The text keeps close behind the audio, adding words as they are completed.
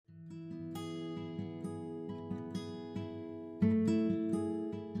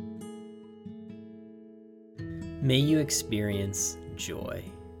May you experience joy.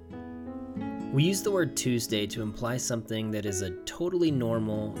 We use the word Tuesday to imply something that is a totally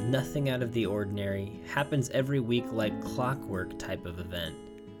normal, nothing out of the ordinary, happens every week like clockwork type of event.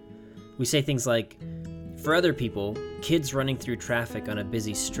 We say things like, for other people, kids running through traffic on a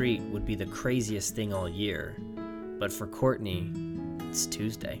busy street would be the craziest thing all year. But for Courtney, it's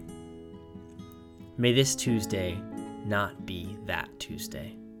Tuesday. May this Tuesday not be that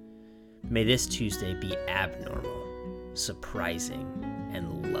Tuesday. May this Tuesday be abnormal, surprising,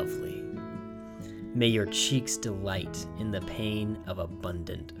 and lovely. May your cheeks delight in the pain of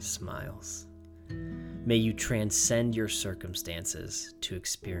abundant smiles. May you transcend your circumstances to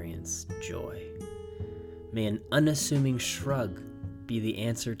experience joy. May an unassuming shrug be the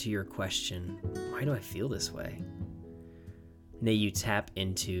answer to your question, why do I feel this way? May you tap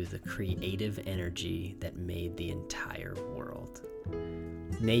into the creative energy that made the entire world.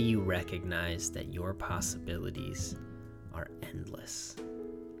 May you recognize that your possibilities are endless.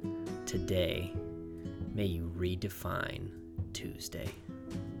 Today, may you redefine Tuesday.